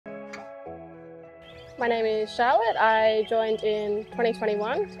My name is Charlotte. I joined in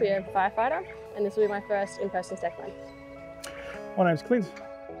 2021 to be a firefighter, and this will be my first in-person stair climb. My name's Clint.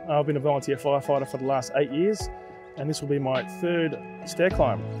 I've been a volunteer firefighter for the last 8 years, and this will be my third stair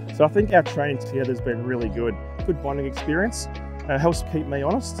climb. So I think our training together has been really good. Good bonding experience. It helps keep me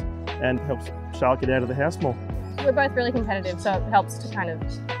honest and helps Charlotte get out of the house more. We're both really competitive, so it helps to kind of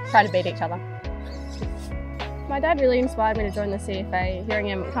try to beat each other. My dad really inspired me to join the CFA, hearing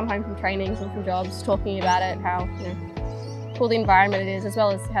him come home from trainings and from jobs, talking about it, how cool the environment it is, as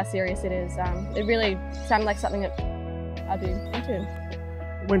well as how serious it is. It really sounded like something that I'd be into.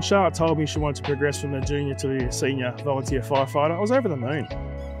 When Charlotte told me she wanted to progress from a junior to be a senior volunteer firefighter, I was over the moon.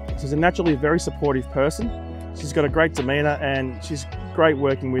 She's a naturally very supportive person. She's got a great demeanour and she's great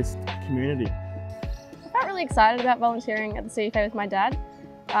working with community. I felt really excited about volunteering at the CFA with my dad.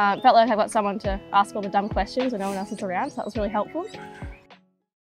 Felt like I got someone to ask all the dumb questions when no one else is around, so that was really helpful.